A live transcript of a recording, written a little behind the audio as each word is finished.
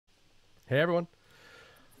Hey everyone,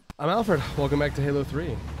 I'm Alfred. Welcome back to Halo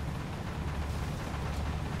 3.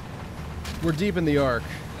 We're deep in the Ark.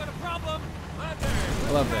 Got a problem?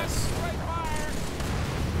 I love this.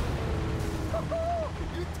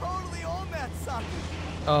 You totally own that sucker.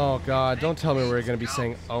 Oh god, don't tell me we're going to be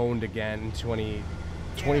saying owned again in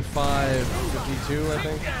 2025, 52, I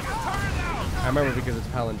think. I remember because it's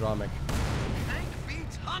palindromic.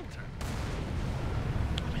 I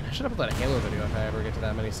mean, I should have put that Halo video if I ever get to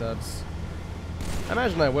that many subs. I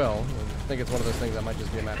imagine I will. I think it's one of those things that might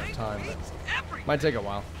just be a matter of time, but might take a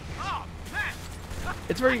while.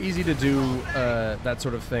 It's very easy to do that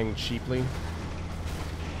sort of thing cheaply,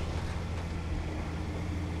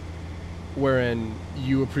 wherein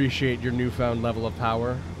you appreciate your newfound level of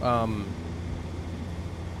power. But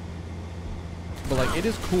like, it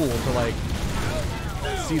is cool to like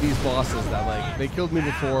see these bosses that like they killed me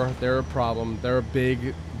before. They're a problem. They're a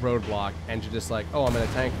big roadblock, and you're just like, oh, I'm in a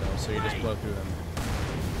tank though, so you just blow through them.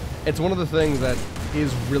 It's one of the things that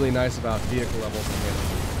is really nice about vehicle levels in Halo,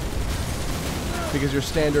 because your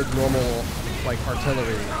standard normal like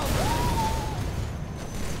artillery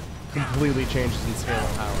completely changes in scale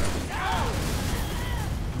and power.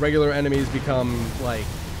 Regular enemies become like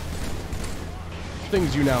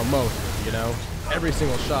things you now mow through, you know? Every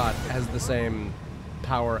single shot has the same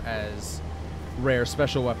power as rare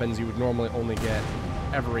special weapons you would normally only get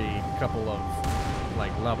every couple of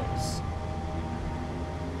like levels.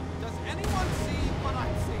 Does anyone see what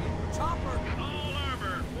I'm seeing? Chopper! All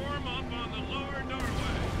armor, form up on the lower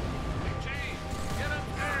doorway. Jane, get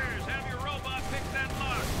upstairs. Have your robot pick that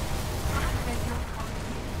lock.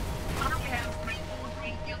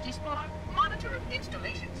 Monitor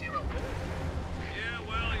installation 0. Yeah,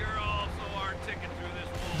 well, you're also our ticket through this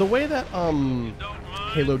wall. The way that Don't mind.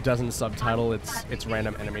 Halo doesn't subtitle its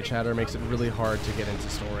random enemy chatter makes it really hard to get into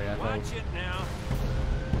story, I think. Watch it now.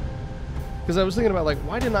 Because I was thinking about like,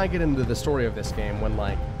 why didn't I get into the story of this game when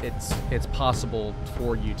like it's possible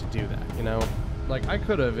for you to do that, you know? Like I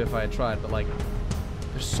could have if I had tried, but like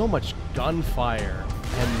there's so much gunfire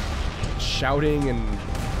and shouting and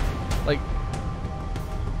like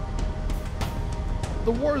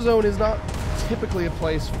the war zone is not typically a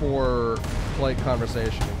place for polite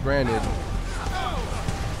conversation. And granted,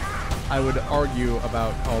 I would argue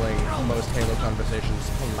about calling most Halo conversations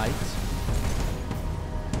polite.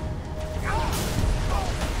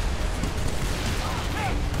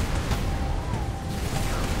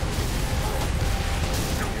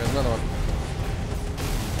 Here's another one.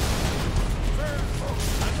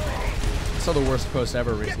 I saw the worst post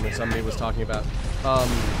ever recently. Somebody was talking about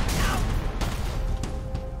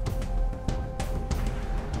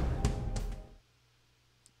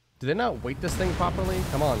did they not weight this thing properly?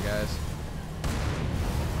 Come on, guys.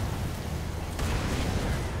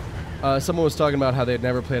 Someone was talking about how they'd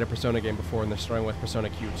never played a Persona game before and they're starting with Persona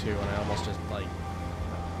Q2, and I almost just, like...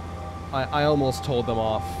 I almost told them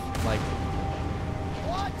off, like...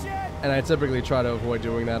 Watch it! And I typically try to avoid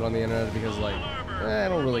doing that on the internet because, like, I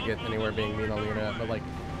don't really get anywhere being mean on the internet, but, like...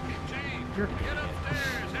 Jane, You're, get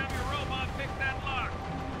upstairs. Have your robot pick that lock.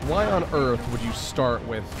 why on earth would you start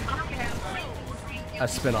with a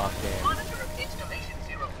spin-off game?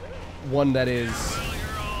 One that is,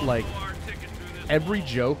 like... Our ticket through this Every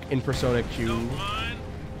joke in Persona Q mind.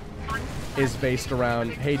 is based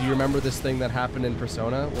around, hey, do you remember this thing that happened in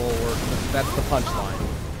Persona? Well, that's the punchline.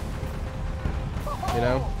 You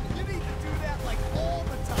know? You need to do that like all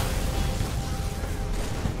the time.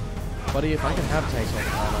 Buddy, if I could have tanks all the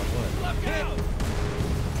time, I would. Left hand!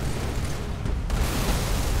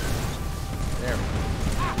 There we go.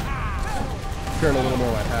 Turn a little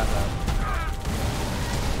more right half now.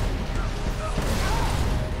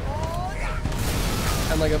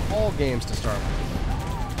 And like of all games to start with,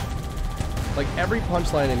 like every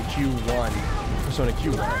punchline in Q1, Persona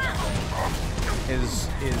Q1, is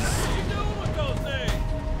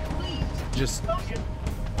just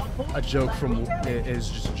a joke from a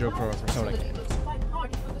Persona game.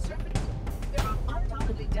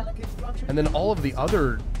 And then all of the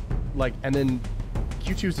other, like, and then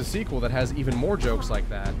Q2 is a sequel that has even more jokes like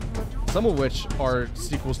that, some of which are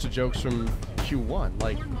sequels to jokes from Q1,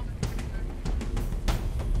 like.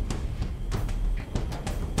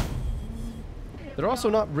 They're also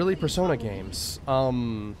not really Persona games.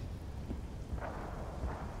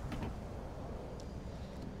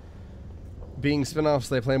 Being spin-offs,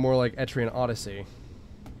 they play more like Etrian Odyssey.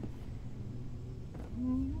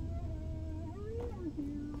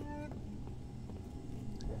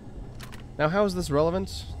 Now, how is this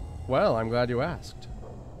relevant? Well, I'm glad you asked.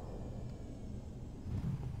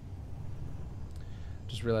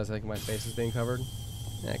 Just realized I think my face is being covered.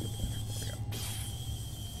 Yeah, I can put it there. There we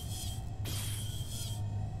go.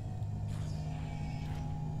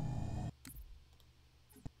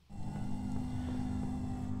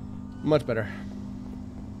 Much better.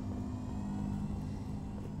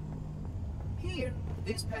 Here,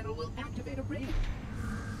 this panel will activate a ring.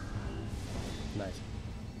 Nice.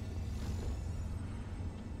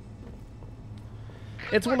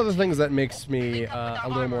 It's one of the things that makes me a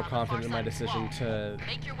little more confident in my decision to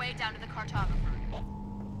Make your way down to the cartographer.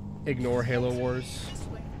 ignore Halo Wars.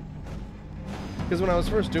 Because when I was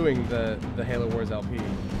first doing the Halo Wars LP,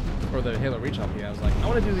 or the Halo Reach LP, I was like, I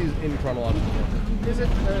want to do these in chronological order. Is it,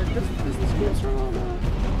 does this game start on,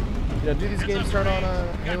 do these games start on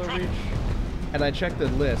Halo Reach? And I checked the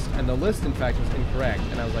list, and the list, in fact, was incorrect.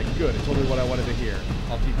 And I was like, good, it told me what I wanted to hear.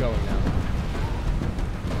 I'll keep going now.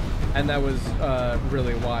 And that was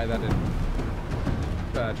really why that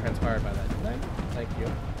had transpired by that. Did I? Thank you.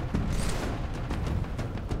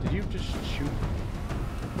 Did you just shoot?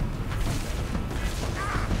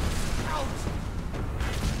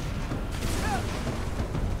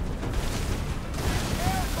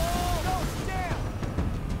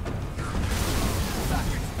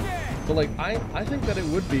 But like, I think that it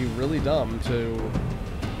would be really dumb to,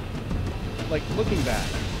 like, looking back,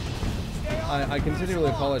 I continually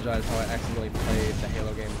apologize how I accidentally played the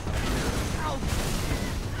Halo game.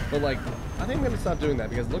 But like, I think I'm gonna stop doing that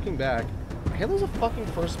because looking back, Halo's a fucking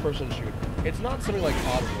first-person shooter. It's not something like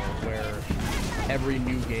Oddworld where every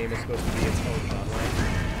new game is supposed to be its own genre.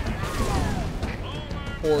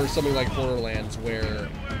 Or something like Borderlands where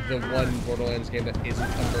the one Borderlands game that isn't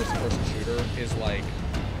a first-person shooter is like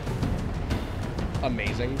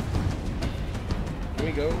amazing. Can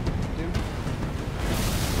we go, dude?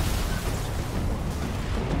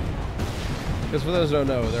 Because for those who don't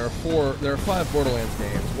know, there are 5 Borderlands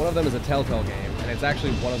games. One of them is a Telltale game, and it's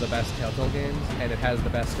actually one of the best Telltale games, and it has the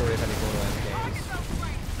best story of any Borderlands games.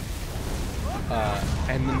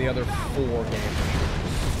 And then the other 4 games are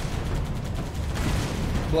shooters.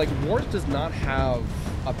 So, like, Wars does not have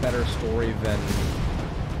a better story than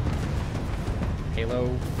Halo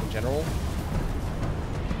in general.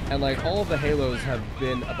 And like, all of the Halos have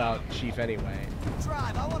been about Chief anyway.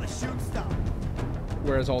 Drive, I want to shoot stuff.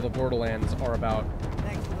 Whereas all the Borderlands are about,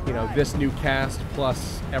 you know, this new cast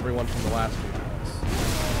plus everyone from the last few games.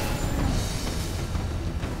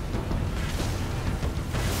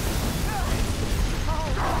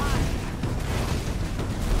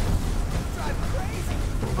 Drive crazy,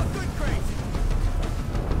 but good crazy.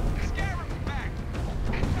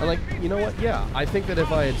 And like, you know what? Yeah, I think that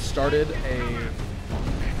if I had started a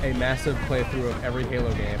massive playthrough of every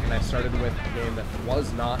Halo game, and I started with a game that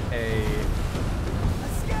was not a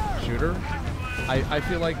shooter, I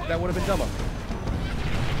feel like that would have been dumb of me.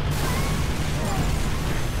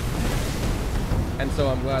 And so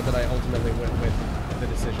I'm glad that I ultimately went with the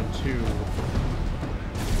decision to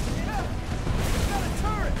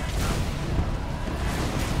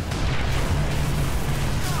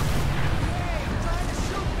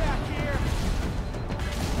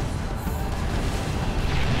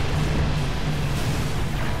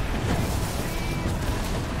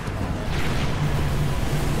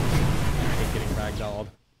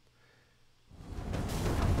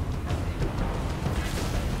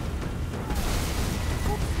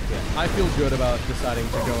I feel good about deciding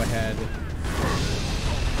to go ahead.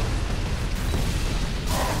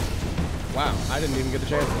 Wow, I didn't even get the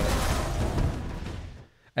chance to.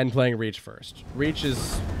 And playing Reach first. Reach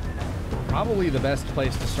is probably the best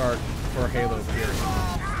place to start for Halo, period.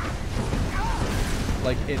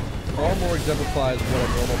 Like, it far more exemplifies what a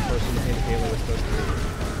normal person in Halo is supposed to be.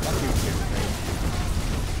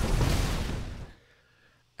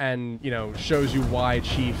 And, you know, shows you why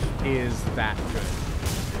Chief is that good.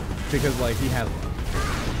 Because, like, he has one.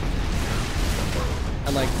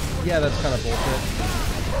 And, like, yeah, that's kind of bullshit.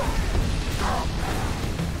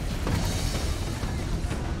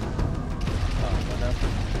 Oh, what now?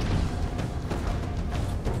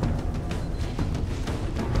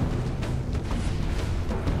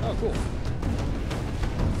 Oh, cool.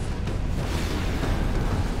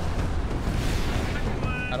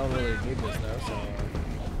 I don't really need this now, so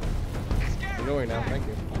I'm going now, thank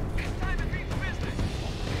you.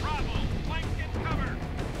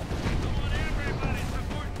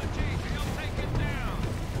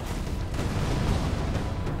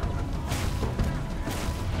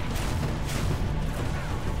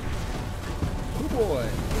 Boy.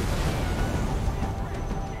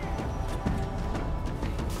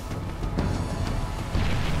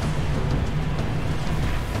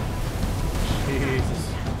 Jesus.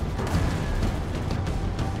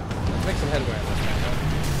 Let's make some headway on this thing, huh?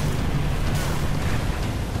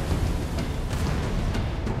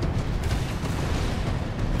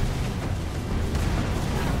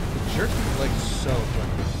 The jerky is like so quick.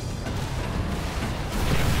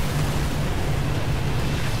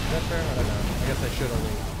 should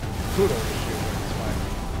only, could only shoot when it's firing.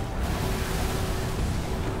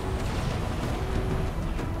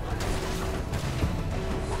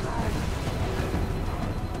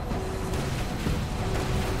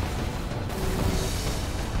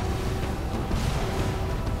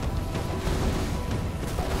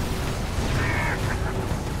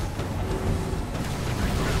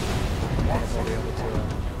 I'll be able to,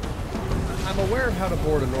 I'm aware of how to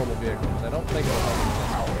board a normal vehicle, but I don't think it'll help me with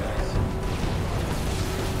this one, guys.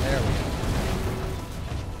 There we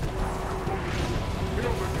go.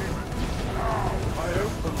 I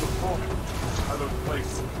opened the portal to this hallowed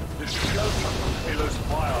place, this shelter from Halo's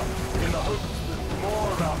fire, in the hopes that more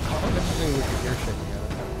of our Oh, interesting with your gear shaking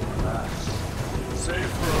out. save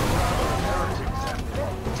for a rabble of heretics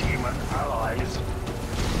and demon allies,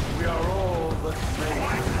 we are all the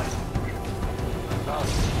same.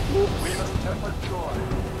 Thus, we must temper joy,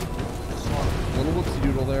 sorrow, Little whoopsie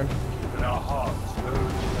doodle there. in our hearts.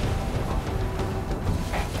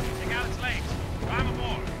 Take out its legs. Climb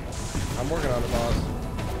aboard. I'm working on it, boss.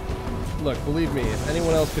 Look, believe me, if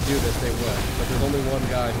anyone else could do this, they would. But there's only one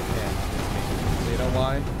guy who can. So you know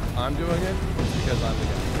why I'm doing it? It's because I'm the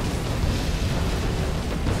guy.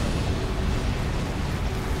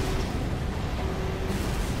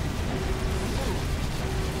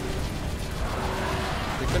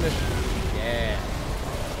 Big finish. Yeah.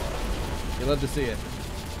 You love to see it.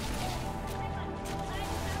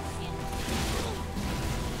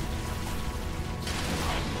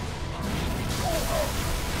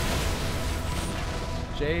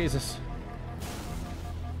 Jesus.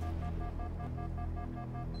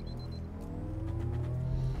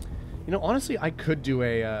 You know, honestly, I could do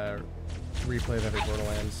a replay of every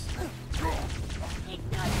Borderlands.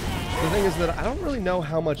 The thing is that I don't really know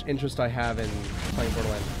how much interest I have in playing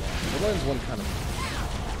Borderlands 1. Borderlands 1 kind of...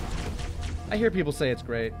 I hear people say it's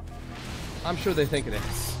great. I'm sure they think it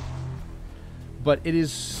is. But it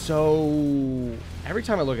is so... Every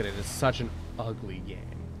time I look at it, it's such an ugly game.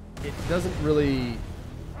 It doesn't really...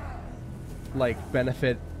 like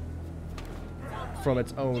benefit from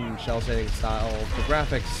its own shell shading style. The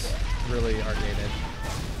graphics really are dated.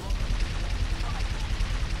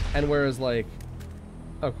 And whereas like,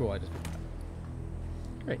 oh cool, I just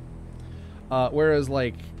great. Whereas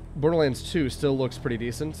like Borderlands 2 still looks pretty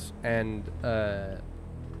decent, and the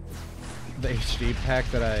HD pack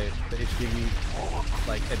that the HD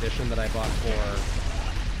like edition that I bought for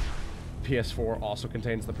PS4 also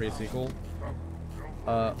contains the pre-sequel.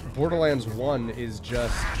 Borderlands 1 is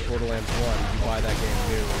just Borderlands 1. You buy that game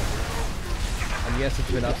new. And yes, it's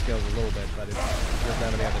been upscaled a little bit, but it doesn't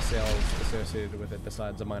have any other sales associated with it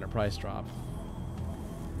besides a minor price drop.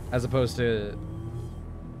 As opposed to...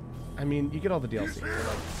 I mean, you get all the DLC. You're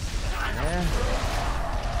like, eh.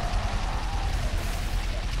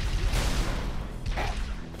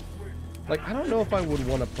 Like, I don't know if I would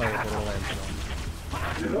want to play Borderlands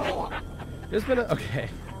 1. There's been a... Okay.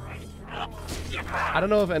 I don't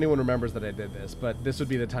know if anyone remembers that I did this, but this would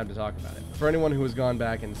be the time to talk about it. For anyone who has gone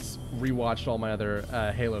back and rewatched all my other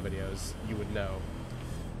Halo videos, you would know.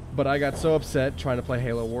 But I got so upset trying to play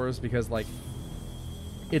Halo Wars because, like,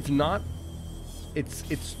 it's not...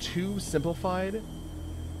 It's too simplified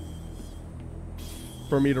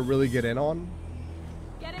for me to really get in on,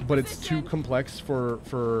 but it's too complex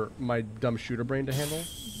for my dumb shooter brain to handle.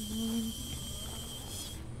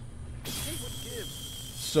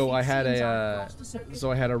 So I had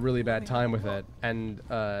a really bad time with it, and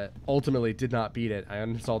ultimately did not beat it. I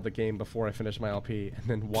uninstalled the game before I finished my LP, and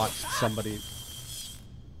then watched somebody.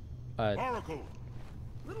 Oracle!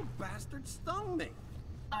 Little bastard stung me.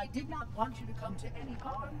 I did not want you to come to any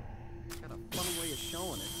harm. Got a funny way of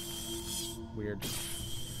showing it. Weird.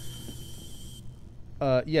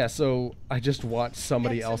 Yeah. So I just watched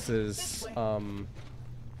somebody else's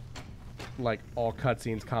like all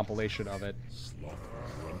cutscenes compilation of it.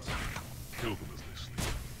 Kill them as they sleep.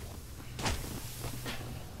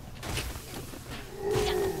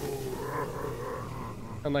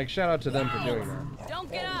 And like, shout out to them for doing that. Don't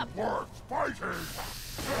get up!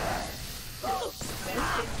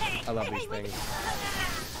 I love these things.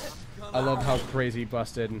 I love how crazy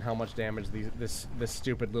busted and how much damage this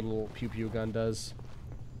stupid little pew pew gun does.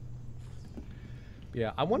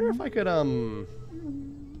 Yeah, I wonder if I could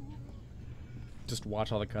just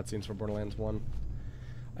watch all the cutscenes for Borderlands 1.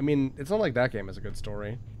 I mean, it's not like that game has a good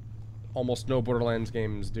story. Almost no Borderlands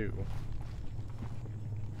games do.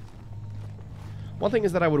 One thing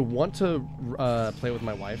is that I would want to play with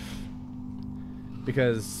my wife,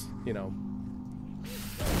 because, you know,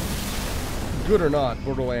 good or not,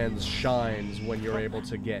 Borderlands shines when you're able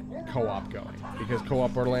to get co-op going, because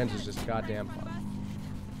co-op Borderlands is just goddamn fun.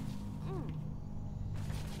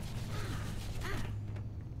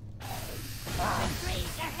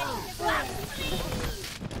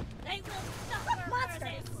 They will suffer for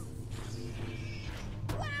this.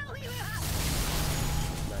 Wow, you have.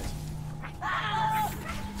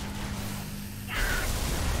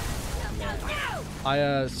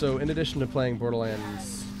 Nice. So in addition to playing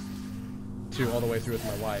Borderlands 2 all the way through with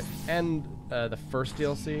my wife, and the first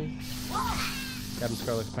DLC, Captain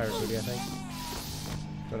Scarlet's Pirate's Booty, I think.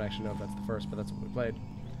 Don't actually know if that's the first, but that's what we played.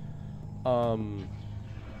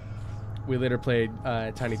 We later played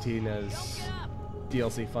Tiny Tina's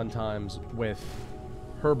DLC Fun Times with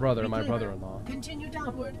her brother, my brother-in-law. Continue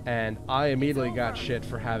downward. And I immediately got shit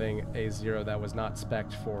for having a Zero that was not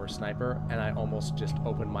spec'd for sniper, and I almost just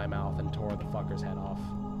opened my mouth and tore the fucker's head off.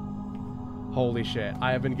 Holy shit.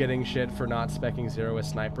 I have been getting shit for not speccing Zero as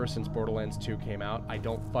sniper since Borderlands 2 came out. I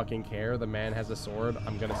don't fucking care. The man has a sword.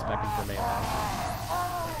 I'm gonna spec him for melee.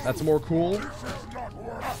 That's more cool.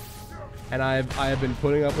 And I have been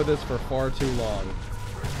putting up with this for far too long.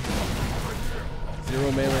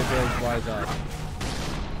 Zero melee builds rise up.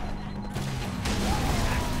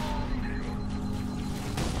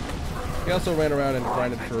 He also ran around and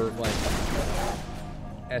grinded for like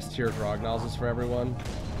S-tier Grognozes for everyone.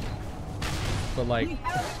 But like,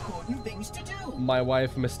 my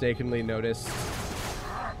wife mistakenly noticed.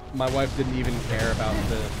 My wife didn't even care about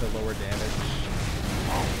the lower damage.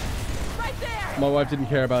 Right there. My wife didn't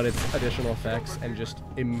care about its additional effects and just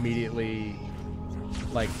immediately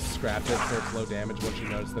like scrapped it for its low damage when she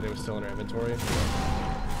noticed that it was still in her inventory.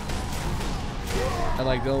 And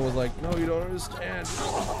like Dylan was like, "No, you don't understand.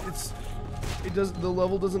 The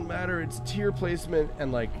level doesn't matter. It's tier placement."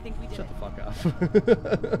 And like, shut the fuck up.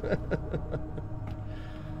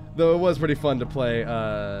 Though it was pretty fun to play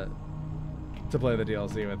the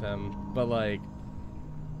DLC with him, but like,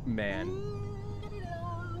 man,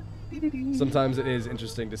 sometimes it is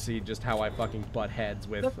interesting to see just how I fucking butt heads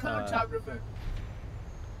with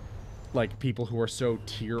like people who are so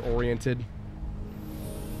tier oriented.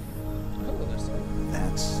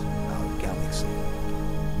 That's our galaxy.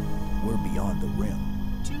 We're beyond the rim.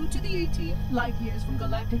 2 to the 18th light years from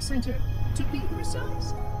Galactic Center, to be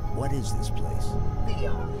precise. What is this place? The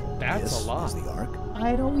Ark. That's This a lot. is the Ark? I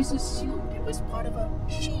had always assumed it was part of a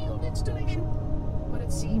shield installation, but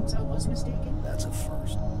it seems I was mistaken. That's a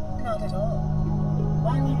first. Not at all.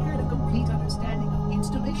 While I had a complete understanding of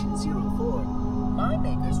Installation 04, my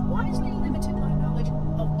makers wisely limited my knowledge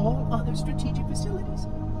of all other strategic facilities.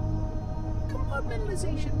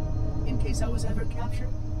 Compartmentalization, in case I was ever captured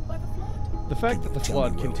by the Flood. The fact that the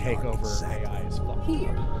Flood can take over AI is fucking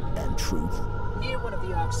Here, And truth? near one of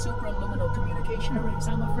the Ark's supraluminal communication arrays,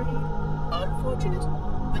 I'm afraid. Unfortunate,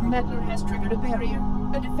 the meddler has triggered a barrier,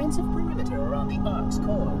 a defensive perimeter around the Ark's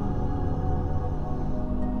core.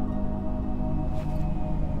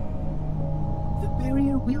 The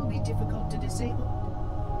barrier will be difficult to disable.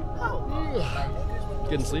 How?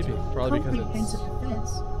 getting sleepy. Probably because it's... Comprehensive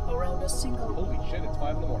defense around a single... Holy shit, it's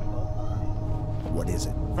 5 in the morning. What is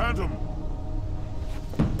it? Phantom!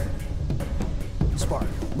 Spark,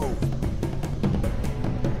 move.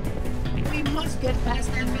 We must get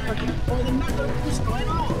past that barrier, or the meddler will destroy it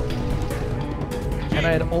all. And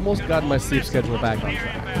I had almost gotten my sleep schedule back on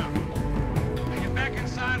track. Get back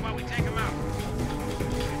inside while we take him out.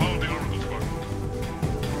 Follow the Oracle Spark.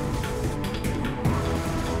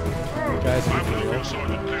 Guys, I'm with you,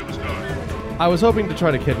 Sergeant. Clear the sky. I was hoping to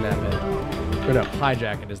try to kidnap it. Or no,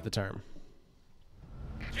 hijack it is the term.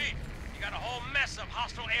 Chief, you got a whole mess of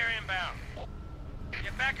hostile air inbound.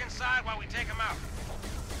 Get back inside while we take him out.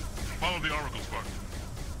 Follow the Oracle Spark.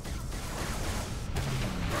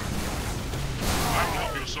 I will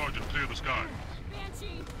help you, Sergeant. Clear the sky.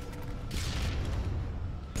 Banshee!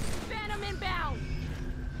 Phantom inbound!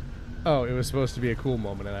 Oh, it was supposed to be a cool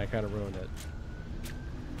moment and I kind of ruined it.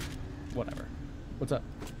 Whatever. What's up?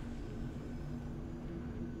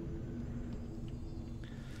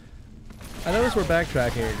 I notice we're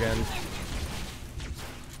backtracking again.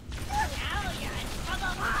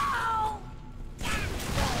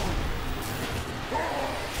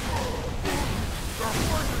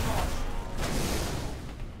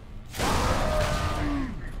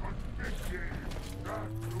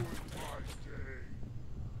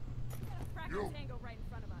 Tango right in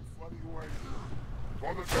front of us. What are you waiting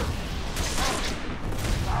for? The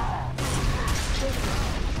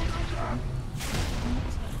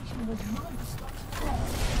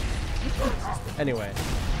Anyway,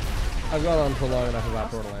 I've gone on for long enough about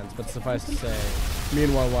Borderlands, but suffice to say, me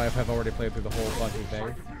and my wife have already played through the whole fucking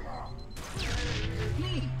thing.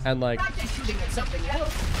 And like, Shooting at something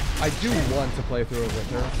else. I do want to play through it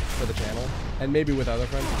with her for the channel, and maybe with other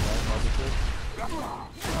friends as well, obviously.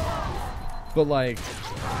 But like,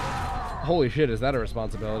 holy shit, is that a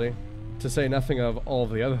responsibility? To say nothing of all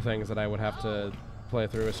of the other things that I would have to play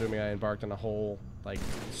through, assuming I embarked on a whole, like,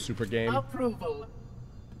 super game. Approval.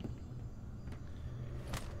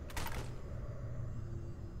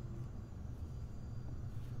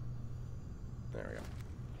 There we go.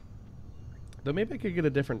 Though maybe I could get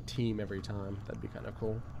a different team every time. That'd be kind of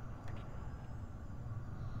cool.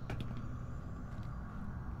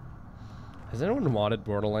 Has anyone wanted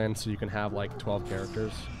Borderlands so you can have, like, 12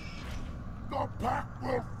 characters? The pack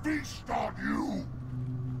will feast on you!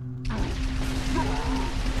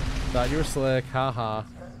 Thought you were slick, haha.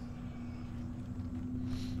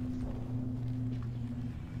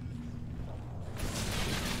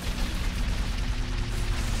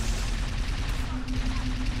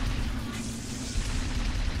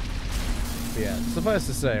 Yeah, suffice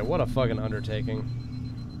to say, what a fucking undertaking.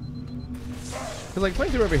 Because, like,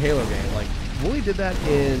 playing through every Halo game, like, Wooly did that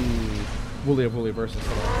in Wooly of Wooly versus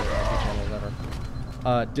some of the channels ever.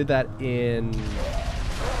 Did that in...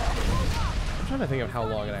 I'm trying to think of how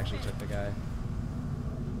long it actually took the guy.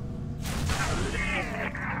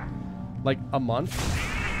 Like, a month?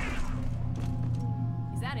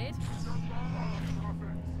 Is that it?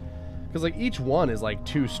 Because, like, each one is, like,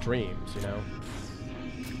 2 streams, you know?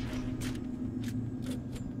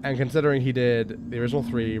 And considering he did the original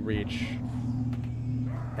 3, Reach,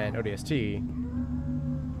 and ODST,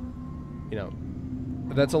 you know,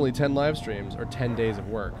 that's only 10 live streams or 10 days of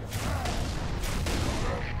work.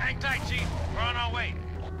 Hang tight, Chief. We're on our way.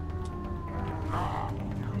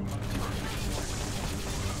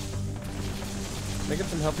 Can I get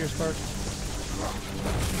some help here, Spark?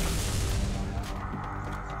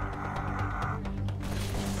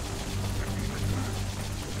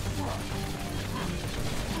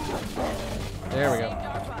 There we go.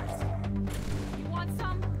 You want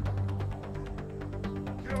some?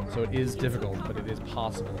 So it is difficult, but it is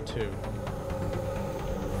possible too.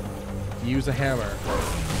 Use a hammer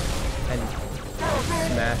and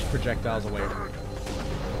smash projectiles away from it.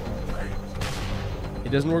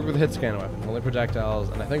 It doesn't work with hit scan weapons, only projectiles,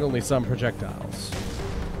 and I think only some projectiles.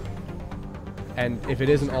 And if it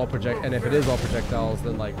isn't all if it is all projectiles,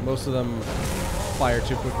 then like most of them fire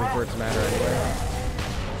too quickly for it to matter anyway.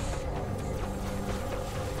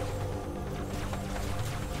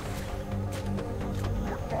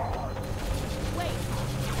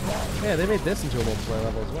 Yeah, they made this into a multiplayer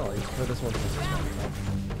level as well. You can play this one with this one.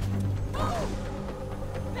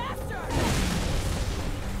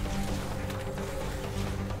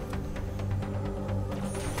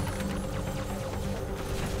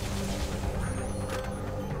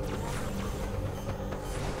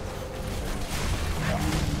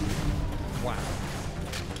 Wow.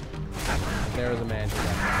 There is a man who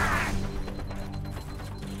got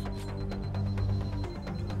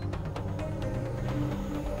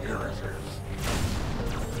Here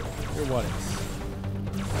what is?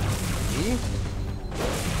 Me?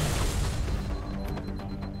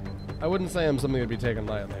 I wouldn't say I'm something to be taken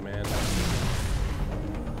lightly, man.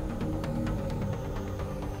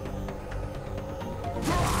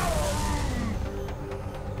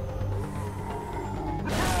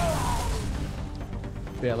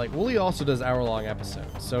 Yeah, like, Wooly also does hour-long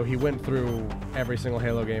episodes, so he went through every single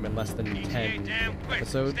Halo game in less than 10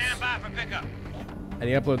 episodes. Stand by for pickup. And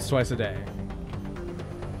he uploads twice a day.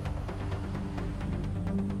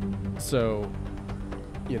 So,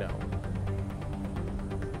 you know,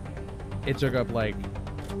 it took up, like,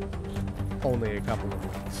 only a couple of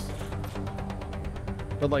weeks.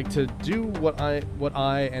 But, like, to do what I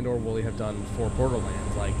and or Wooly have done for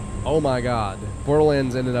Borderlands, like, oh my god,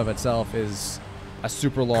 Borderlands in and of itself is a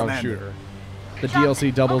super long shooter. The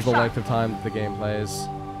DLC doubles the length of time that the game plays.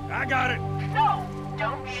 I got it. No,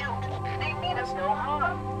 don't shoot. They mean us no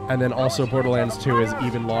harm. And then also Borderlands 2 is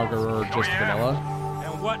even longer or just vanilla.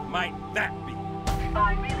 And what might that be?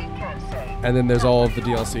 I really can't say. And then there's all of the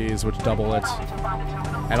DLCs which double it.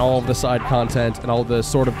 And all of the side content and all the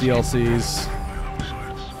sort of DLCs.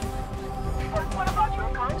 But what about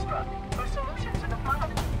your construct? Your solutions to the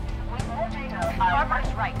problem? With more data,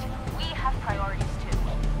 Barbara's right. We have priorities too.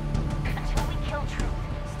 Until we kill Truth,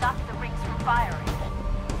 stop the rings from firing,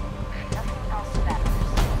 nothing else matters.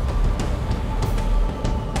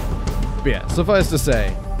 But yeah, suffice to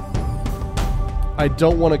say, I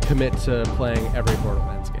don't want to commit to playing every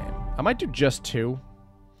Borderlands game. I might do just 2.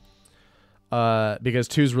 Because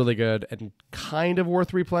 2's really good and kind of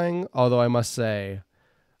worth replaying, although I must say,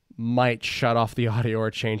 might shut off the audio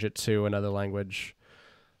or change it to another language.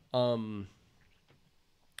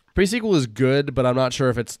 Pre-sequel is good, but I'm not sure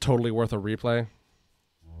if it's totally worth a replay.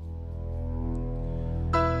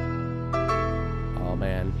 Oh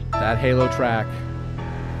man, that Halo track.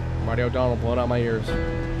 Marty O'Donnell blowing out my ears.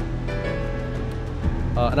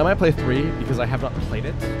 And I might play 3 because I have not played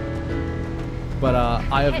it. But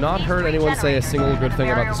I have not heard anyone say a single good thing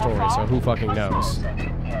about the story, so who fucking knows?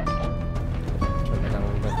 Turn that down a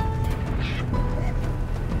little bit.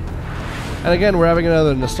 And again, we're having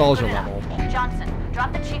another nostalgia level. Johnson,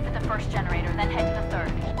 drop the chief at the first generator, then head to the third.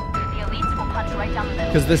 The elites will punch right down the middle.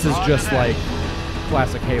 Because this is just like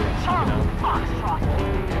classic Halo, you know? Foxtrot.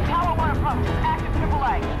 Tower 1 approaches. Active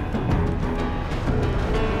AAA.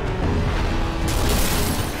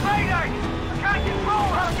 Mayday! Trying to control!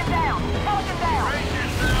 Pelican down! Pelican down! Brace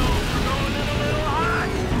yourselves, we're going in a little hot.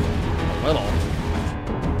 Little.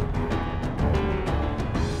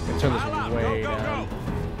 Can turn this Pile up, way go, go, down. go.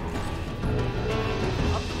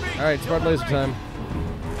 Up the beach, Alright, smart laser time.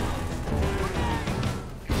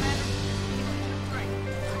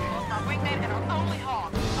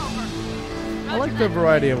 I like the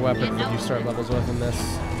variety of weapons that you start levels with in this.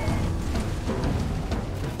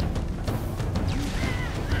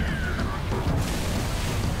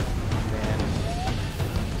 Man.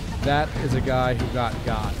 That is a guy who got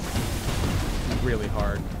really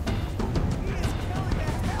hard.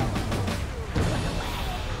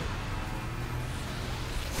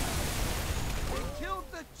 Killed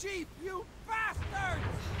the chief, you bastards!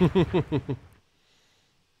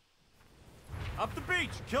 Up the beach,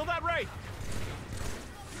 kill that wraith.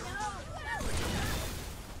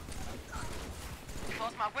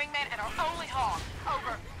 Lost my wingman and our only hog.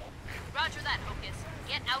 Over. Roger that, Hocus.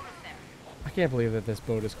 Get out of there. I can't believe that this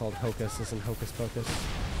boat is called Hocus. This isn't Hocus Pocus.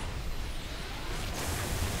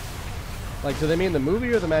 Like, do they mean the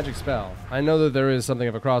movie or the magic spell? I know that there is something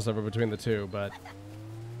of a crossover between the two, but...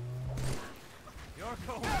 You're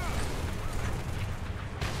cold.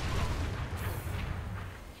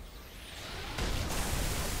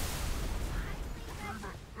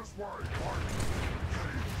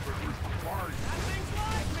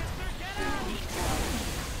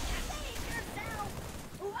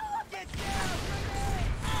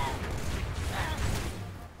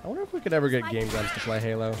 I wonder if we could ever get Game Grumps to play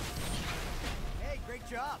Halo. Hey, great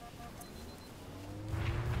job.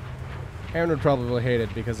 Aaron would probably hate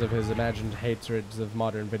it because of his imagined hatreds of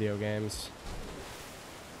modern video games.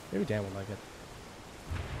 Maybe Dan would like it.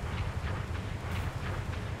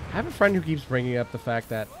 I have a friend who keeps bringing up the fact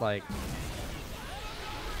that, like,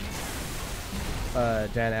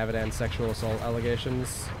 Dan Avidan's sexual assault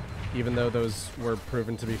allegations, even though those were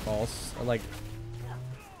proven to be false. And, like,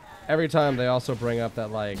 every time they also bring up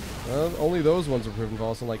that, like, only those ones were proven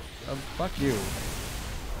false. I'm like, fuck you.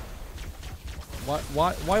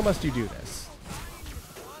 Why must you do this?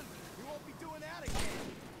 You won't be doing that again.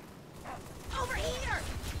 Over here!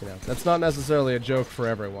 You know, that's not necessarily a joke for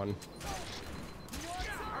everyone.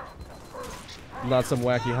 Not some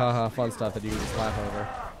wacky haha fun stuff that you just laugh over.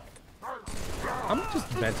 I'm just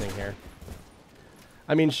venting here.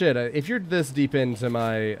 I mean, shit, if you're this deep into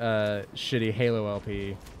my shitty Halo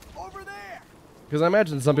LP, Over there! because I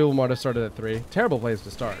imagine some people might have started at 3. Terrible place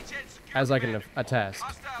to start, as I can attest.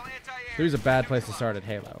 Hostile anti-air. 3 is a bad place to start at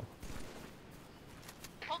Halo.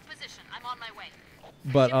 Hold position. I'm on my way.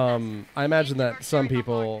 But I imagine that some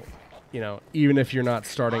people, you know, even if you're not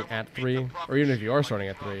starting at 3, or even if you are starting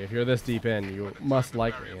at 3, if you're this deep in, you must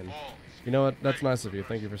like me. And you know what? That's nice of you.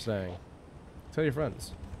 Thank you for staying. Tell your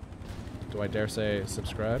friends. Do I dare say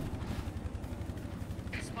subscribe?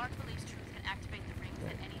 Spark believes Truth can activate the rings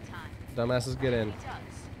at any time. Dumbasses, get in. He does.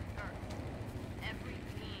 Earth. Every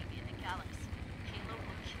being in the galaxy. Halo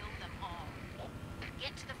will kill them all.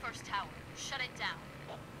 Get to the first tower. Shut it down.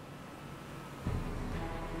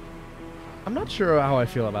 I'm not sure how I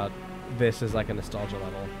feel about this as like a nostalgia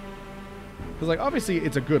level. Because, like, obviously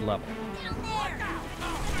it's a good level.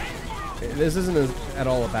 This isn't at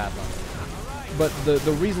all a bad level. But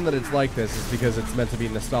the reason that it's like this is because it's meant to be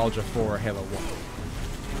nostalgia for Halo 1.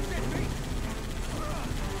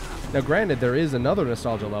 Now, granted, there is another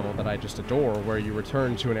nostalgia level that I just adore, where you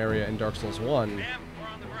return to an area in Dark Souls 1 Damn, we're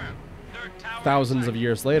on the ground. Third tower thousands of inside.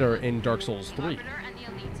 years later in Dark Souls 3, Arbiter and the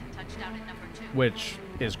elites have touched down at number 2. which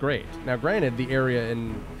is great. Now, granted, the area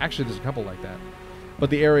in... Actually, there's a couple like that. But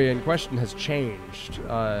the area in question has changed.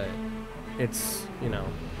 It's, you know,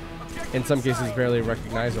 in some cases barely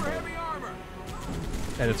recognizable. Heavy armor!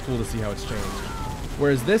 And it's cool to see how it's changed.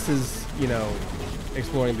 Whereas this is, you know,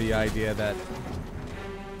 exploring the idea that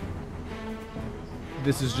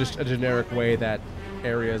this is just a generic way that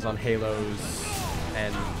areas on Halos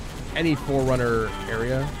and any Forerunner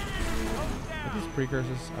area... Are these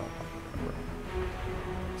precursors? Oh, whatever.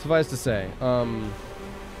 Suffice to say,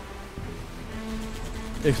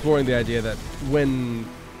 exploring the idea that when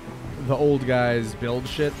the old guys build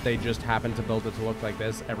shit, they just happen to build it to look like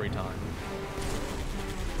this every time.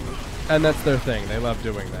 And that's their thing. They love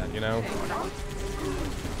doing that, you know?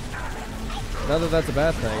 Not that that's a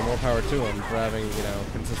bad thing. More power to them for having, you know,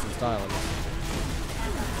 consistent styling.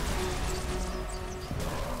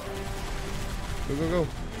 Go, go, go.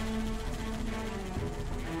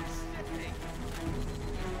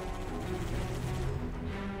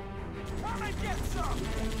 Come and get some!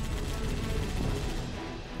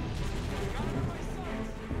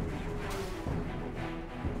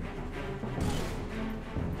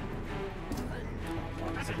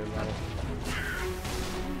 That's a good level.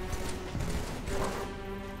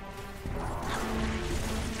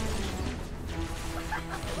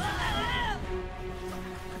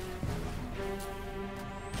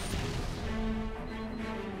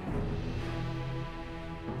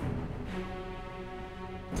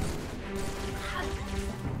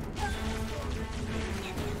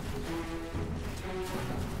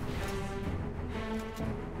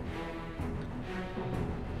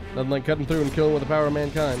 Nothing like cutting through and killing with the power of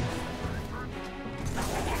mankind.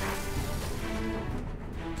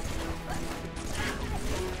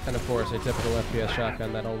 And of course, a typical FPS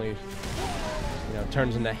shotgun that only, you know,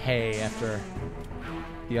 turns into hay after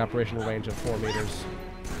the operational range of 4 meters.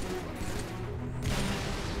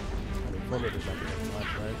 I mean, 4 meters might be much,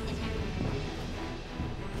 right?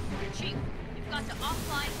 Chief, you've got to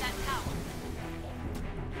offline that tower.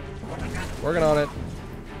 Working on it.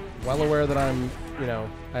 Well aware that I'm, you know,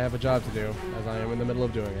 I have a job to do, as I am in the middle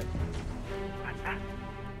of doing it.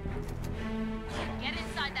 Get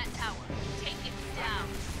inside that tower. Take it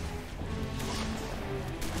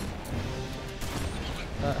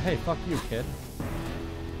down. Hey, fuck you, kid.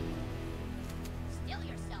 Still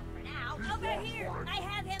yourself for now. Over here. I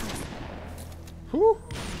have him. Whew.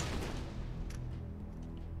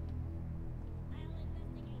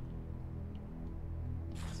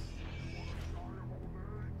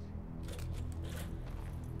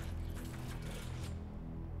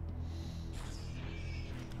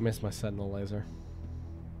 I missed my sentinel laser.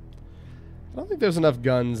 I don't think there's enough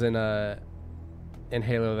guns in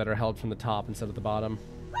Halo that are held from the top instead of the bottom.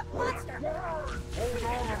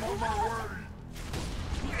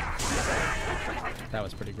 That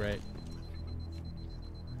was pretty great.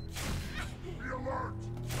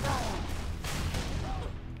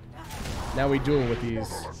 Now we duel with these.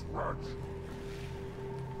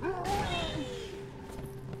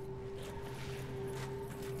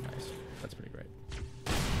 Nice. That's pretty great.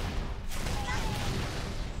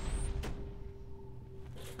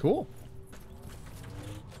 Cool.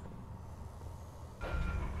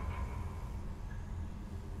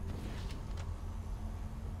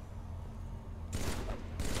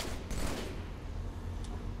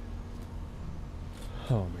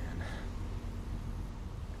 Oh, man.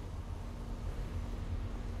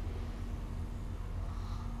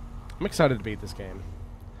 I'm excited to beat this game.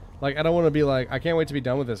 Like, I don't want to be like, I can't wait to be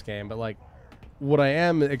done with this game, but, like, what I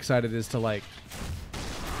am excited is to, like,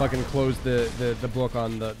 fucking close the book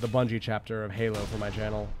on the Bungie chapter of Halo for my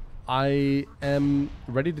channel. I am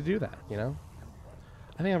ready to do that, you know?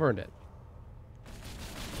 I think I've earned it.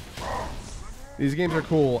 These games are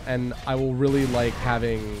cool, and I will really like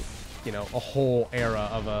having, you know, a whole era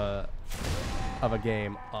of a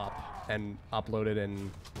game up and uploaded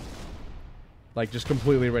and like just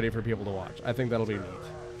completely ready for people to watch. I think that'll be neat.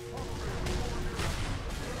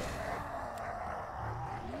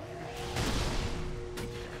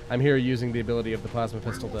 I'm here using the ability of the plasma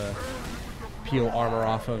pistol to peel armor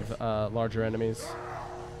off of larger enemies.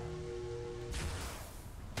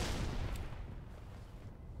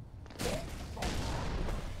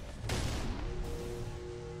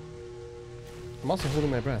 I'm also holding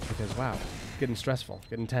my breath because, wow, getting stressful,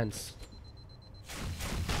 getting tense.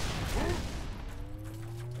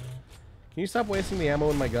 Can you stop wasting the ammo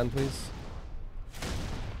in my gun, please?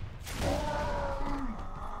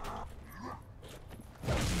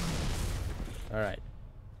 Alright.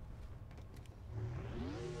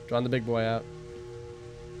 Drawing the big boy out.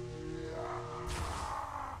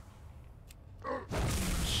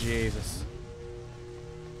 Jesus.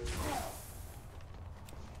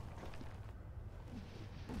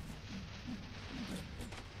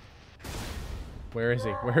 Where is he?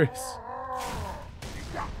 Where is...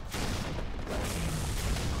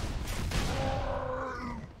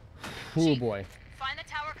 Oh boy. Find the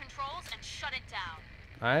tower controls and shut it down.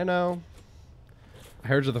 I know. I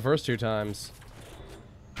heard you the first 2 times.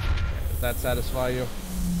 Does that satisfy you?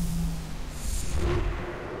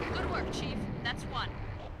 Good work, Chief. That's 1.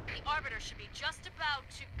 The Arbiter should be just about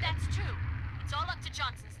to... That's 2. It's all up to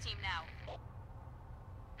Johnson's team now.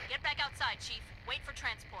 Get back outside, Chief. Wait for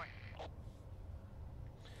transport.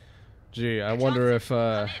 Gee, I wonder if, Come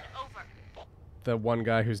in. Over. the one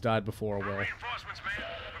guy who's died before will. Reinforcements, man.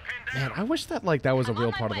 We're pinned down. Man, I wish that like that was a I'm real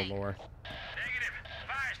on my part of way. the lore. Negative.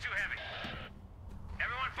 Fire's too heavy.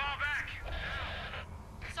 Everyone fall back.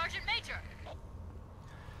 Sergeant Major!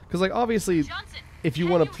 Because like obviously, Johnson! if you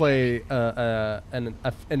can want to hear play me?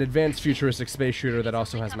 an advanced futuristic space shooter that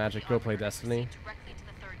also Please has recover magic, the go play arbiter and Destiny. proceed directly to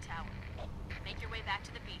the third tower. Make your way back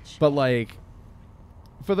to the beach. But like,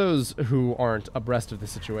 for those who aren't abreast of the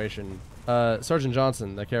situation, Sergeant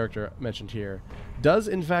Johnson, the character mentioned here, does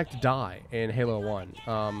in fact die in Halo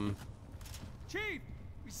 1. Chief,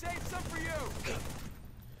 we saved some for you.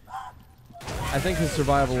 I think his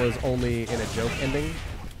survival is only in a joke ending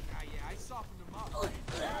Ah, yeah, I softened him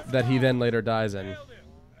up. that he then later dies in, if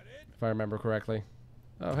I remember correctly.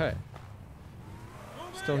 Oh, hey.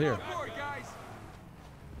 Still here. Get on board, guys.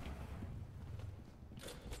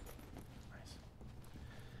 Nice.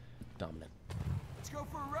 Dominant. Let's go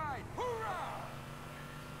for a ride. Hoorah!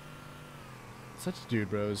 Such dude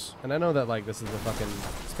bros. And I know that like this is the fucking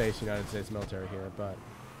space United States military here, but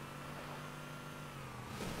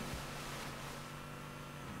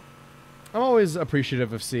I'm always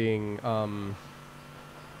appreciative of seeing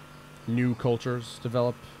new cultures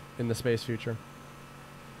develop in the space future.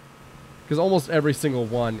 Because almost every single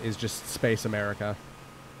one is just space America.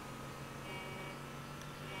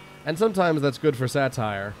 And sometimes that's good for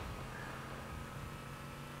satire.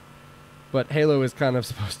 But Halo is kind of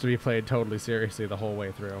supposed to be played totally seriously the whole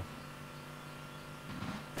way through.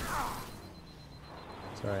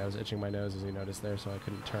 Sorry, I was itching my nose as you noticed there, so I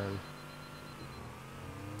couldn't turn.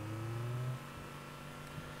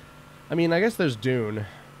 I mean, I guess there's Dune.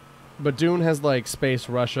 But Dune has like space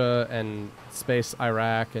Russia and space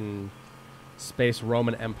Iraq and space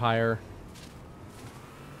Roman Empire.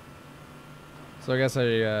 So I guess I,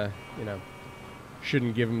 you know,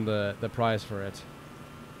 shouldn't give him the prize for it.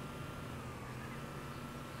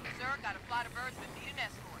 Sir, got a flight of birds that need an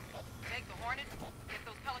escort. Take the Hornet, get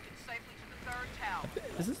those Pelicans safely to the third tower.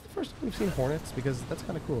 Is this the first time we've seen Hornets? Because that's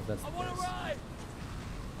kind of cool if that's the case.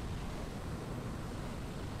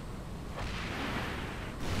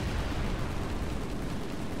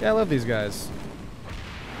 Yeah, I love these guys.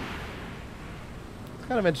 It's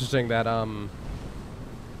kind of interesting that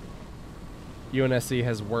UNSC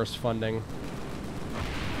has worse funding.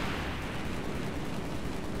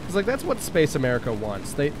 Because like that's what Space America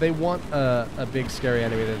wants. They want a big scary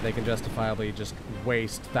enemy that they can justifiably just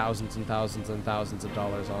waste thousands and thousands and thousands of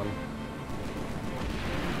dollars on.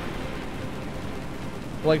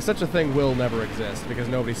 Like such a thing will never exist because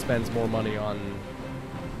nobody spends more money on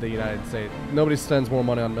the United States. Nobody spends more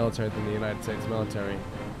money on military than the United States military.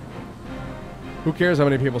 Who cares how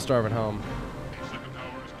many people starve at home?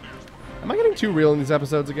 Am I getting too real in these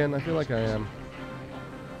episodes again? I feel like I am.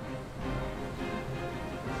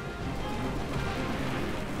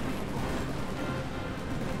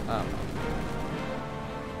 I don't know.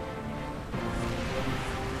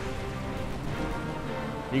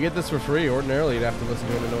 You get this for free. Ordinarily, you'd have to listen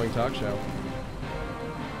to an annoying talk show.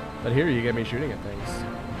 But here, you get me shooting at things.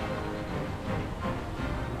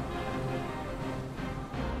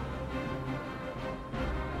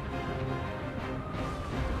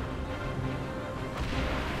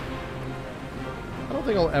 I don't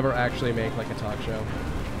think I'll ever actually make like a talk show.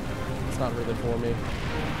 It's not really for me.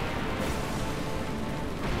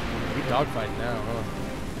 We dogfighting now, huh?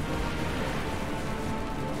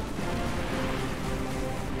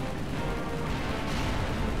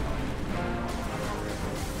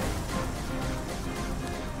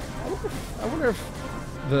 I wonder if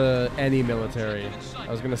any military, I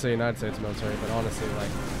was going to say United States military, but honestly, like,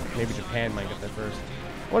 maybe Japan might get there first.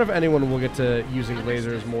 I wonder if anyone will get to using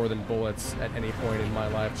lasers more than bullets at any point in my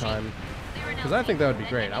lifetime. Because I think that would be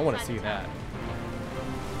great. I want to see that.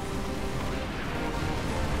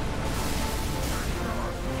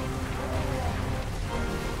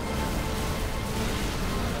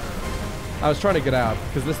 I was trying to get out,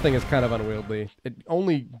 because this thing is kind of unwieldy. It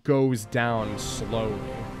only goes down slowly.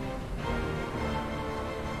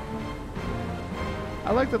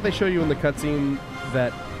 I like that they show you in the cutscene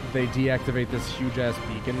that they deactivate this huge-ass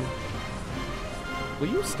beacon. Will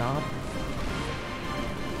you stop?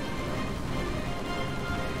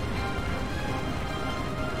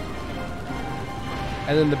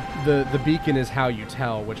 And then the beacon is how you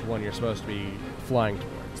tell which one you're supposed to be flying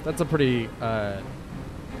towards. That's a pretty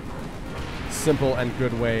simple and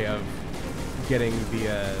good way of getting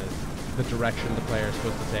the direction the player is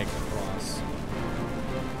supposed to take across.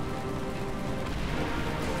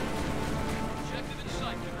 Objective in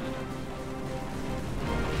sight, Commander.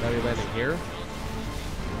 Are we landing here?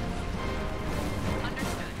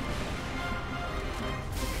 Understood.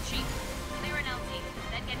 Chief, clear an LT,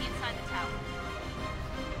 then get inside the tower.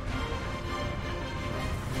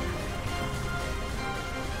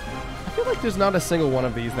 feel like there's not a single one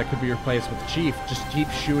of these that could be replaced with Chief. Just keep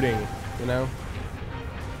shooting, you know?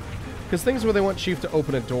 Because things where they want Chief to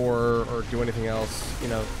open a door or do anything else, you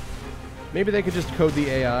know, maybe they could just code the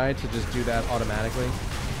AI to just do that automatically.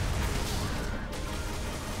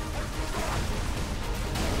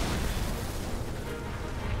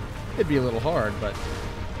 It'd be a little hard, but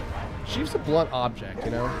Chief's a blunt object,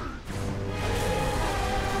 you know?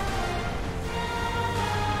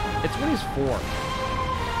 It's when he's formed.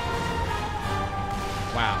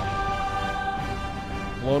 Wow.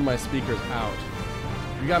 Blown my speakers out.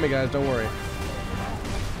 You got me, guys, don't worry.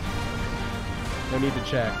 No need to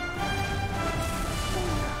check.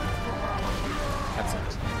 That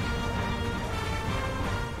sucks.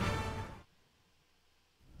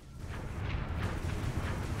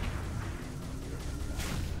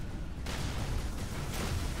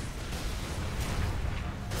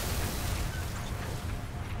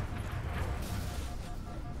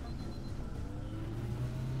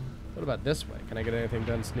 What about this way? Can I get anything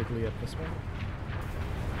done sneakily up this way?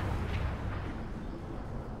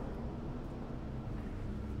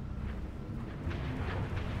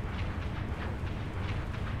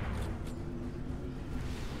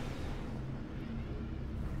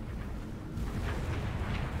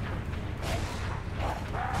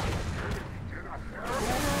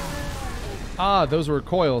 Ah, those were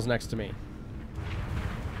coils next to me.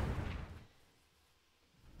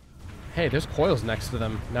 Hey, there's coils next to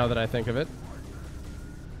them, now that I think of it.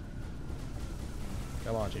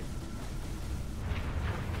 Come on, Chief.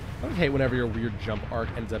 I would hate whenever your weird jump arc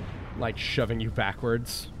ends up, like, shoving you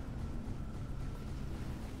backwards.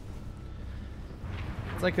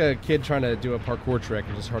 It's like a kid trying to do a parkour trick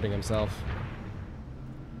and just hurting himself.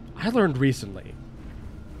 I learned recently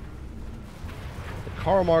that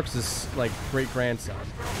Karl Marx's, like, great-grandson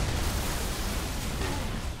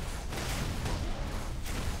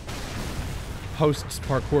posts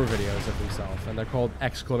parkour videos of himself, and they're called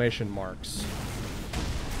exclamation marks.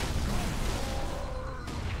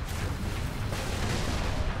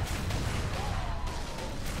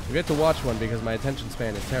 We get to watch one because my attention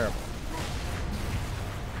span is terrible.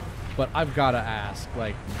 But I've got to ask,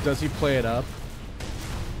 like, does he play it up?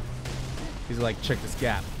 He's like, check this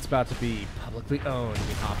gap. It's about to be publicly owned. And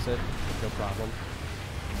he hops it. No problem.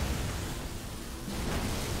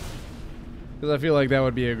 Because I feel like that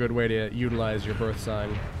would be a good way to utilize your birth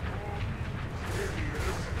sign.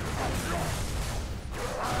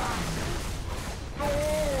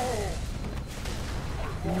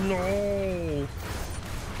 No!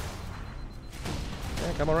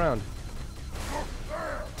 Yeah, come around.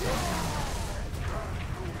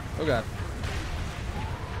 Oh god.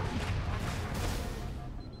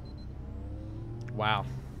 Wow.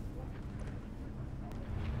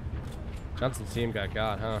 Johnson's team got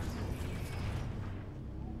huh?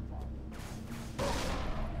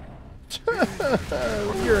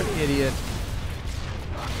 You're an idiot.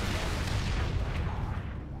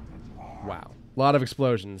 Wow. A lot of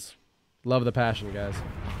explosions. Love the passion, guys.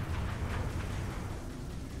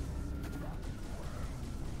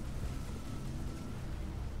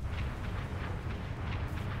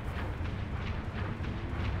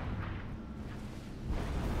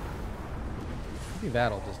 Maybe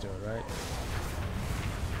that'll just do it, right?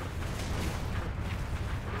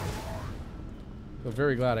 I'm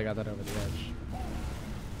very glad I got that over the edge.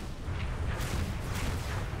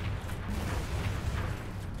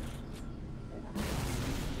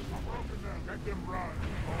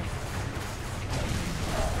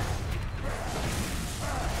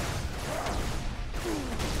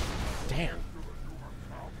 Damn.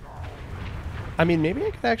 I mean, maybe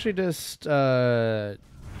I could actually just, because,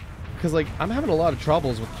 like, I'm having a lot of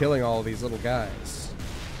troubles with killing all of these little guys.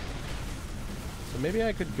 So maybe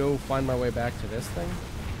I could go find my way back to this thing?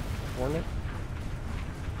 Hornet?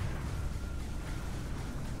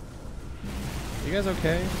 You guys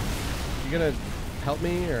okay? You gonna help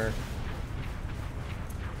me, or...?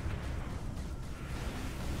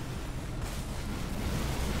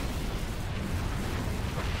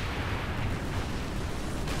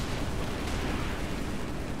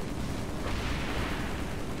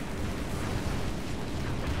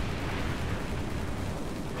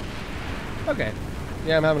 Okay.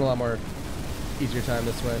 Yeah, I'm having a lot more easier time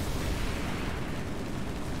this way.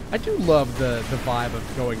 I do love the vibe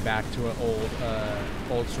of going back to an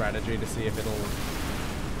old strategy to see if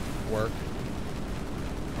it'll work.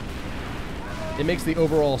 It makes the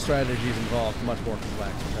overall strategies involved much more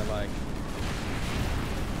complex, which I like.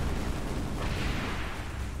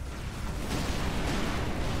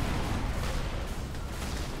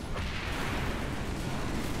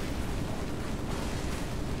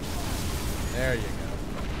 There you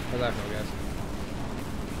go. How's that feel, guys?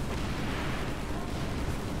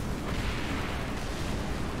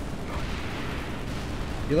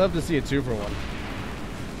 You love to see a 2-for-1.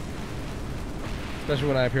 Especially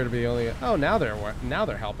when I appear to be the only... Oh, now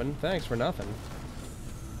they're helping. Thanks for nothing.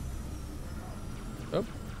 Oh.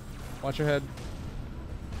 Watch your head.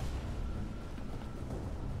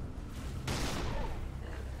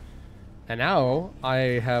 And now, I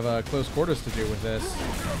have close quarters to do with this.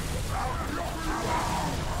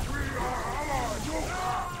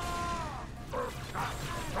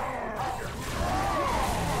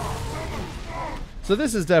 So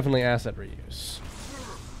this is definitely asset reuse.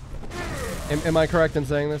 Am I correct in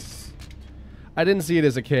saying this? I didn't see it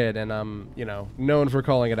as a kid, and I'm, you know, known for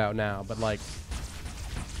calling it out now, but like...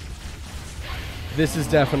 This is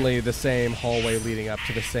definitely the same hallway leading up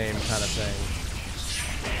to the same kind of thing.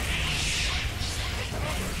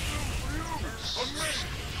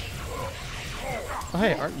 Oh,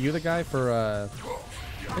 hey, aren't you the guy for, I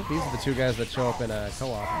think these are the 2 guys that show up in a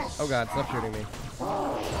co-op. Oh god, stop shooting me.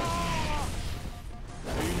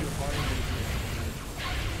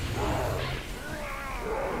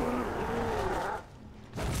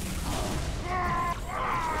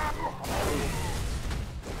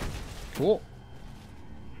 Cool.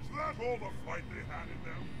 Is that all the fight they had in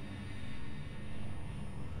them?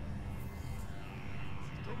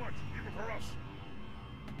 This is too much, even for us.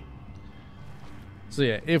 So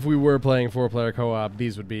yeah, if we were playing 4-player co-op,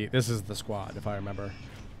 this is the squad, if I remember.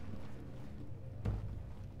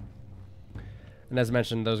 And as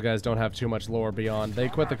mentioned, those guys don't have too much lore beyond. They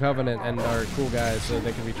quit the Covenant and are cool guys, so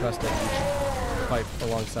they can be trusted and fight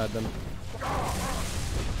alongside them.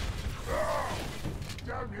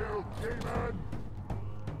 Damn you, demon!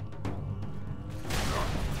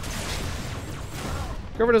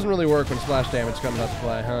 Cover doesn't really work when splash damage comes out to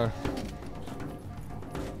play, huh?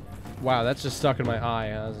 Wow, that's just stuck in my eye,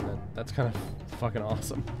 hasn't it? That's kind of fucking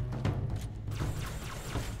awesome.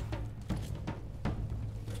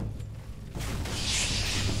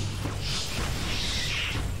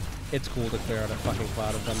 It's cool to clear out a fucking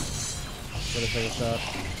cloud of them with a single shot.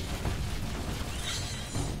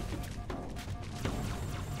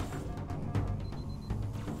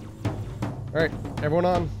 Alright, everyone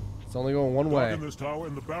on. It's only going one way. Lock in this tower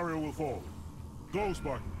and the barrier will fall. Go,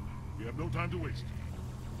 Spartan. We have no time to waste.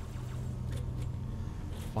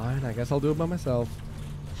 Fine, I guess I'll do it by myself.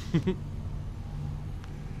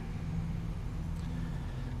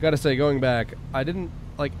 Gotta say, going back, I didn't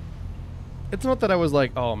like. It's not that I was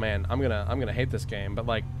like, oh man, I'm gonna hate this game, but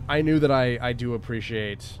like, I knew that I do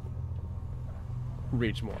appreciate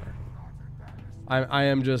Reach more. I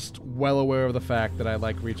am just well aware of the fact that I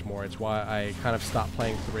like Reach more. It's why I kind of stopped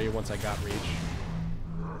playing 3 once I got Reach.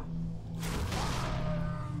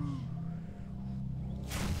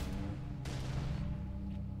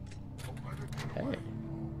 Hey.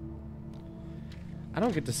 I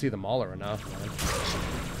don't get to see the Mauler enough, man.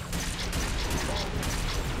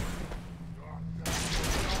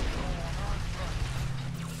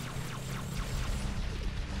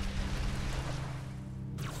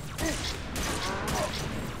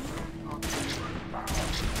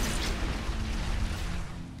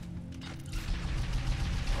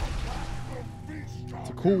 It's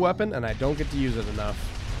a cool weapon, and I don't get to use it enough.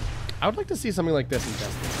 I would like to see something like this in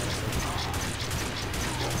Destiny.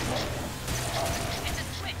 Hit the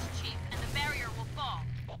switch, Chief, and the barrier will fall.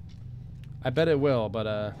 I bet it will, but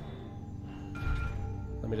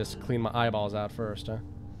let me just clean my eyeballs out first, huh?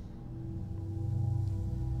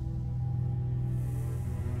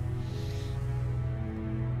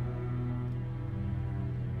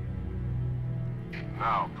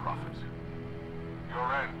 Now, Prophet,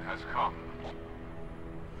 your end has come.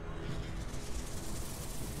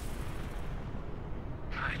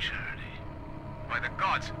 My journey. By the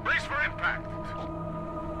gods, brace for impact!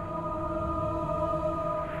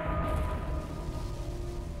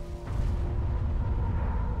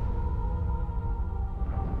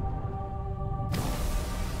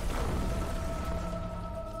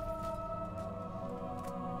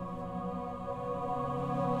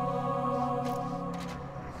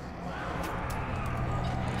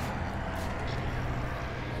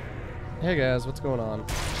 Hey guys, what's going on?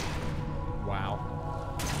 Wow.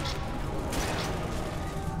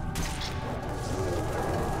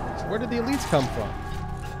 Where did the elites come from?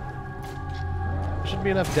 There shouldn't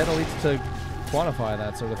be enough dead elites to quantify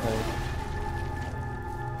that sort of thing.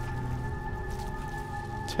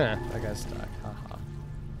 That guy's stuck. Haha.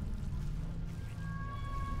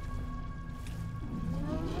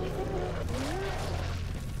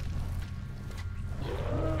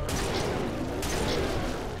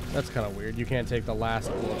 That's kind of weird. You can't take the last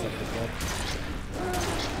bullets up the cliff.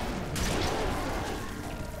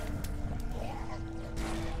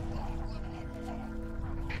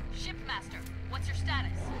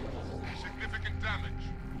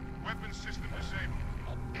 system disabled.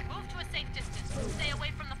 Move to a safe distance. Stay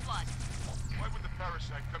away from the flood. Why would the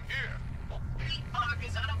parasite come here? The Ark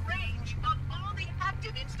is out of range of all the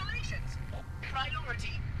active installations.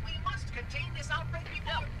 Priority, we must contain this outbreak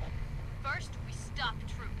before... First, we stop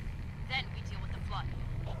Truth. Then we deal with the flood.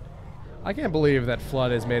 I can't believe that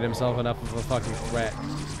Flood has made himself enough of a fucking threat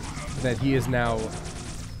that he has now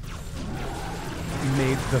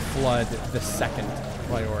made the Flood the second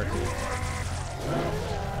priority.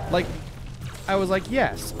 Like, I was like,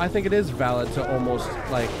 yes, I think it is valid to almost,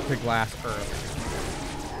 like, to glass Earth.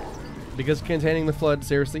 Because containing the Flood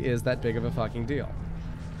seriously is that big of a fucking deal.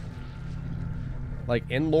 Like,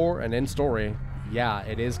 in lore and in story, yeah,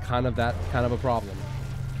 it is kind of that kind of a problem.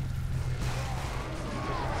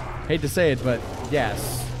 Hate to say it, but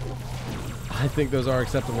yes, I think those are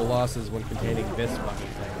acceptable losses when containing this fucking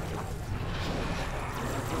thing.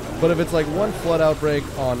 But if it's like one flood outbreak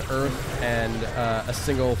on Earth and a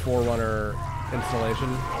single Forerunner installation,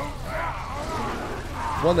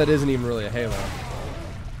 one that isn't even really a Halo,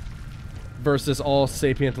 versus all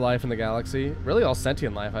sapient life in the galaxy, really all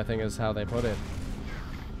sentient life, I think is how they put it.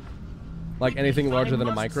 Like anything larger than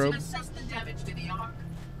a microbe. Assess the damage to the Ark.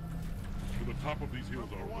 To the top of these hills,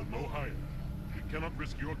 Arlo, no higher. We cannot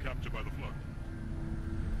risk your capture by the flood.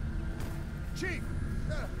 Chief,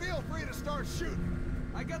 feel free to start shooting.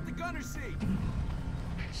 I got the gunner seat.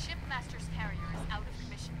 Shipmaster's carrier is out of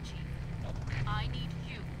commission, Chief. I need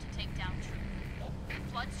you to take down Truth.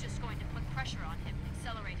 Flood's just going to put pressure on him and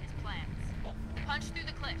accelerate his plans. Punch through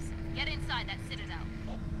the cliffs. Get inside that citadel.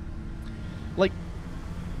 Like,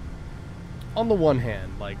 on the one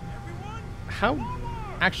hand, like, how...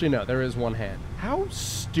 Actually, no, there is one hand. How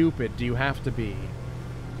stupid do you have to be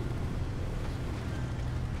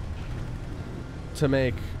to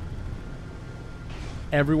make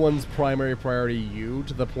everyone's primary priority you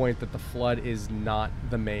to the point that the flood is not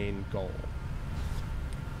the main goal?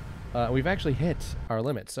 We've actually hit our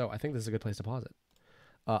limit, so I think this is a good place to pause it.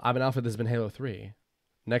 I've been Alpha, this has been Halo 3.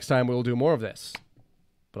 Next time we'll do more of this,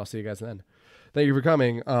 but I'll see you guys then. Thank you for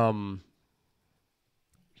coming.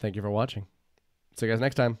 Thank you for watching. See you guys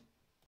next time.